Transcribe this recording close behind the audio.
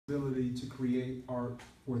responsibility to create art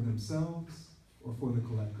for themselves or for the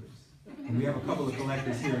collectors? And we have a couple of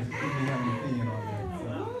collectors here who may have an opinion on that.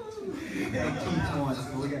 So. Keith wants,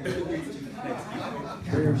 so we got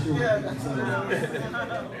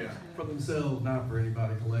for themselves, not for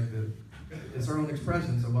anybody collective. It's their own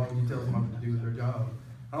expression, so why would you tell somebody what to do with their job?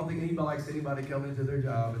 I don't think anybody likes anybody coming into their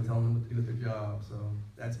job and telling them what to do with their job, so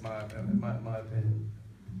that's my opinion.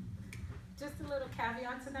 Just a little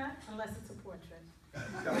caveat to that, unless it's a portrait.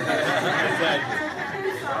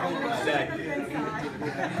 Exactly. And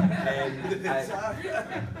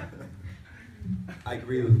I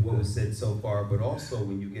agree with what was said so far, but also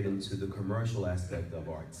when you get into the commercial aspect of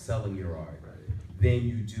art, selling your art, then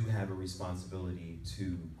you do have a responsibility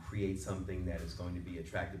to create something that is going to be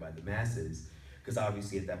attracted by the masses, because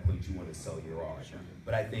obviously at that point you want to sell your art.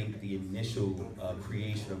 But I think the initial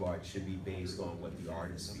creation of art should be based on what the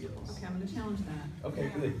artist feels. Okay, I'm going to challenge that.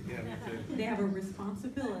 Okay, good. They have a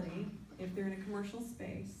responsibility, if they're in a commercial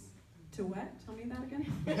space, to what? Tell me that again.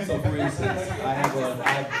 So for instance,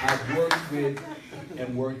 I've worked with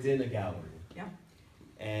and worked in a gallery. Yeah.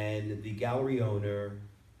 And the gallery owner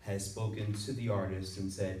has spoken to the artist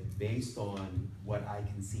and said, based on what I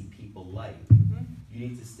can see people like, you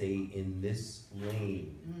need to stay in this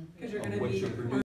lane Because you're of going to what be you're producing.